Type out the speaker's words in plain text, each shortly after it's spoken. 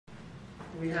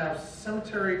We have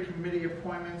cemetery committee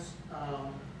appointments.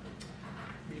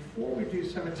 Before we do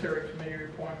cemetery committee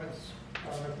appointments,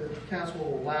 if the council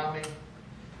will allow me,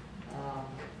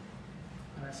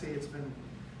 and I see it's been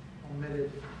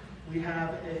omitted, we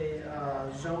have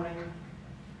a zoning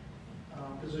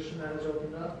position that is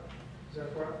opened up. Is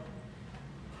that correct?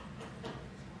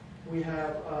 We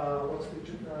have, what's the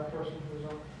person who's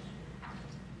on?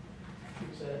 You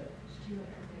said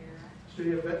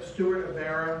Stuart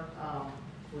Avera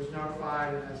was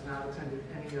notified and has not attended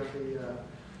any of the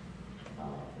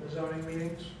zoning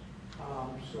meetings.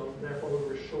 So therefore we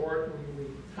were short. We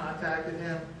contacted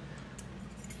him,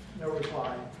 no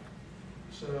reply.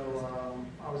 So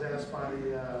I was asked by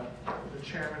the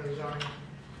chairman of the zoning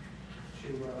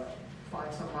to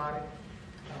find somebody,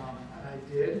 and I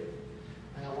did.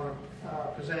 And I want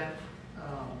to present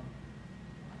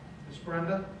Ms.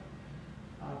 Brenda.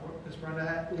 Ms.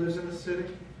 Brenda lives in the city,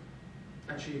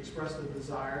 and she expressed a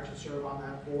desire to serve on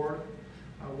that board.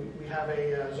 We have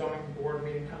a zoning board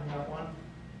meeting coming up on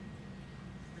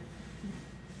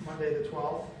Monday the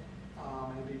 12th.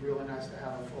 It'd be really nice to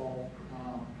have a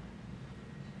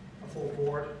full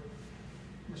board.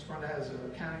 Ms. Brenda has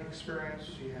accounting experience.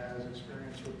 She has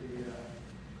experience with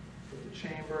the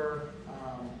chamber,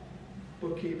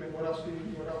 bookkeeping. What else? I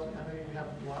mean, you have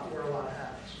wear a lot of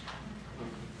hats.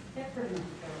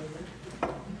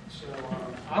 So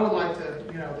I would like to,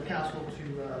 the council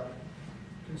to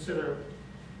consider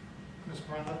Ms.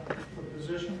 Brenda for the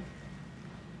position.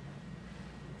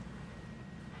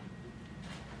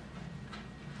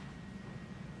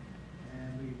 And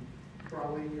we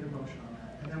probably need a motion on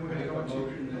that. And then we're going to go into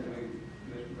motion that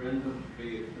Ms. Brenda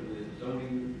be for the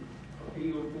zoning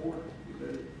appeal board. Is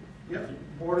that it? Yep,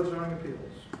 Board of Zoning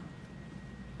Appeals.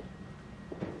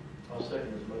 I'll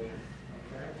second this motion.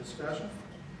 Okay, discussion.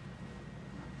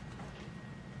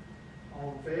 All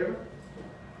in favor?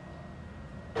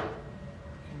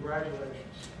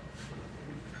 Congratulations.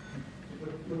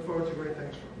 Look forward to great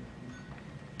things from you.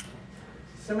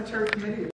 Cemetery Committee.